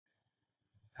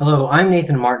Hello, I'm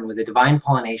Nathan Martin with the Divine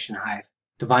Pollination Hive,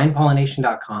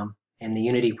 divinepollination.com, and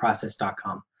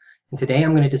theunityprocess.com. And today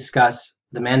I'm going to discuss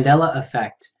the Mandela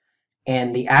Effect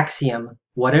and the axiom,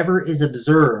 whatever is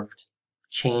observed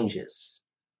changes.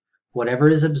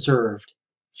 Whatever is observed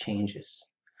changes.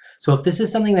 So if this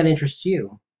is something that interests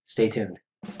you, stay tuned.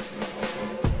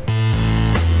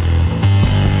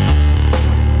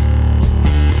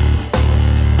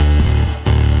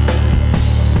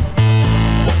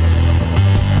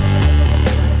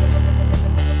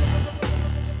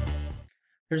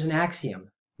 There's an axiom.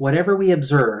 Whatever we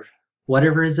observe,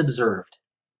 whatever is observed,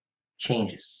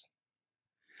 changes.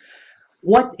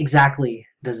 What exactly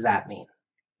does that mean?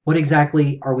 What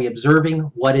exactly are we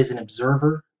observing? What is an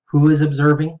observer? Who is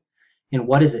observing? And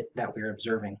what is it that we're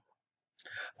observing?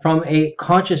 From a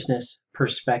consciousness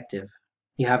perspective,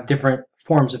 you have different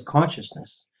forms of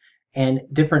consciousness, and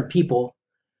different people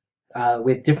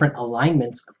with different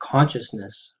alignments of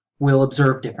consciousness will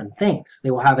observe different things.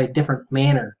 They will have a different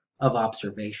manner of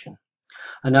observation.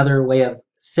 Another way of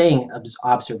saying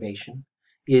observation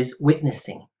is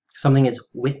witnessing. Something is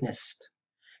witnessed.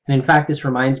 And in fact, this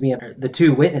reminds me of the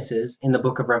two witnesses in the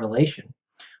book of Revelation,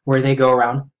 where they go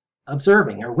around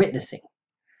observing or witnessing.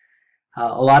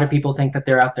 A lot of people think that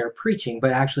they're out there preaching,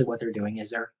 but actually what they're doing is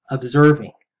they're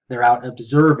observing. They're out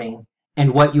observing,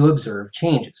 and what you observe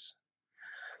changes.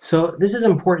 So this is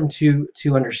important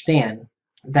to understand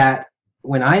that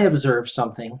when I observe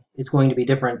something, it's going to be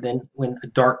different than when a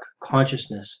dark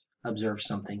consciousness observes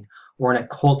something, or an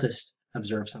occultist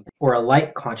observes something, or a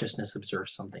light consciousness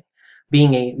observes something.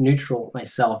 Being a neutral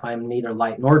myself, I'm neither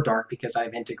light nor dark because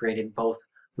I've integrated both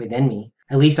within me.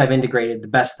 At least I've integrated the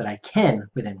best that I can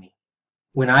within me.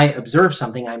 When I observe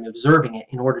something, I'm observing it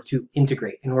in order to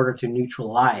integrate, in order to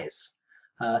neutralize.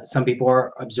 Some people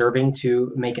are observing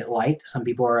to make it light, some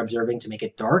people are observing to make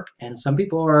it dark, and some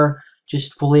people are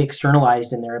just fully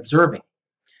externalized in their observing.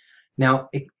 Now,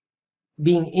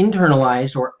 being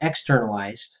internalized or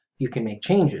externalized, you can make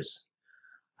changes.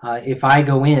 If I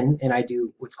go in and I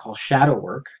do what's called shadow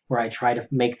work, where I try to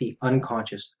make the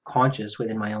unconscious conscious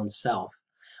within my own self,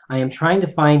 I am trying to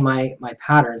find my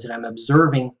patterns, and I'm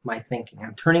observing my thinking.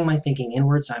 I'm turning my thinking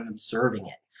inwards, I'm observing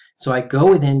it. So I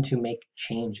go within to make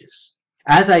changes.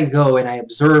 As I go and I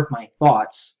observe my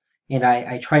thoughts, and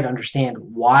I try to understand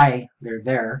why they're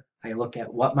there, I look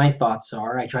at what my thoughts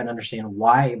are, I try to understand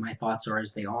why my thoughts are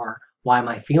as they are, why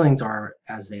my feelings are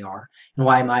as they are, and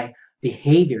why my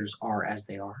behaviors are as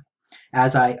they are.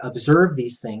 As I observe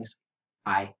these things,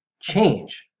 I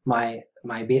change. My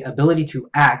ability to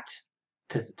act,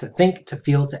 to think, to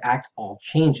feel, to act, all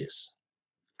changes.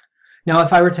 Now,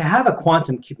 if I were to have a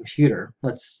quantum computer,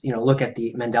 let's look at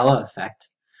the Mandela Effect,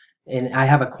 and I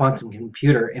have a quantum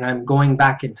computer, and I'm going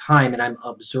back in time and I'm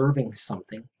observing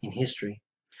something in history.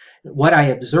 What I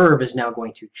observe is now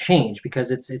going to change, because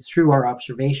it's through our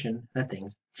observation that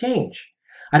things change.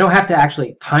 I don't have to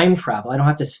actually time travel. I don't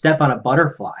have to step on a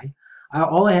butterfly.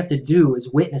 All I have to do is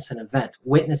witness an event,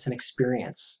 witness an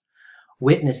experience,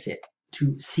 witness it,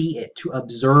 to see it, to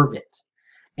observe it.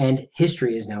 And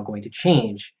history is now going to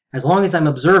change as long as I'm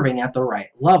observing at the right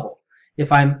level.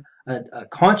 If I'm a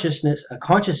conscious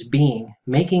being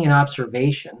making an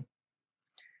observation,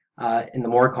 and the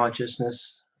more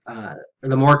conscious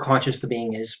the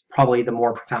being is, probably the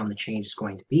more profound the change is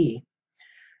going to be.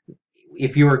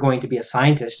 If you are going to be a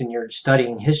scientist and you're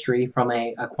studying history from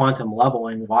a quantum level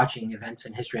and watching events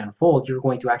in history unfold, you're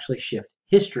going to actually shift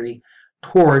history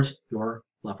towards your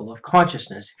level of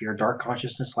consciousness. If you're a dark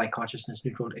consciousness, light consciousness,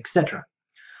 neutral, etc.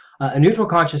 A neutral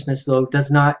consciousness, though,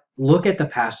 does not look at the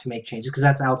past to make changes, because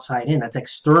that's outside in, that's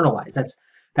externalized.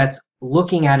 That's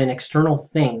looking at an external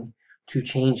thing to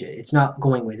change it. It's not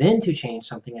going within to change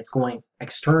something, it's going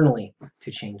externally to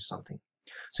change something.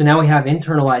 So now we have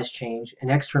internalized change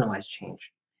and externalized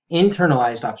change.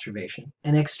 Internalized observation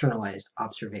and externalized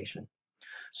observation.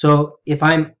 So if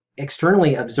I'm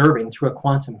externally observing through a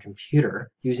quantum computer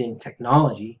using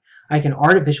technology, I can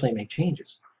artificially make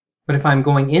changes. But if I'm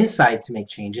going inside to make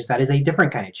changes, that is a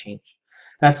different kind of change.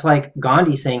 That's like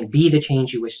Gandhi saying, be the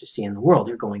change you wish to see in the world.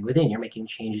 You're going within. You're making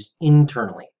changes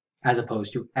internally as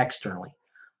opposed to externally.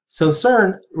 So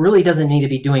CERN really doesn't need to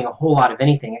be doing a whole lot of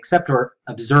anything except for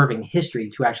observing history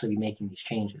to actually be making these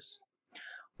changes.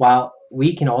 While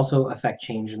we can also affect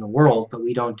change in the world, but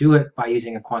we don't do it by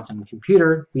using a quantum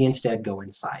computer, we instead go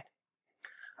inside.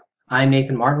 I'm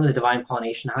Nathan Martin with the Divine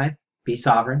Pollination Hive. Be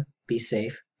sovereign, be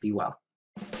safe, be well.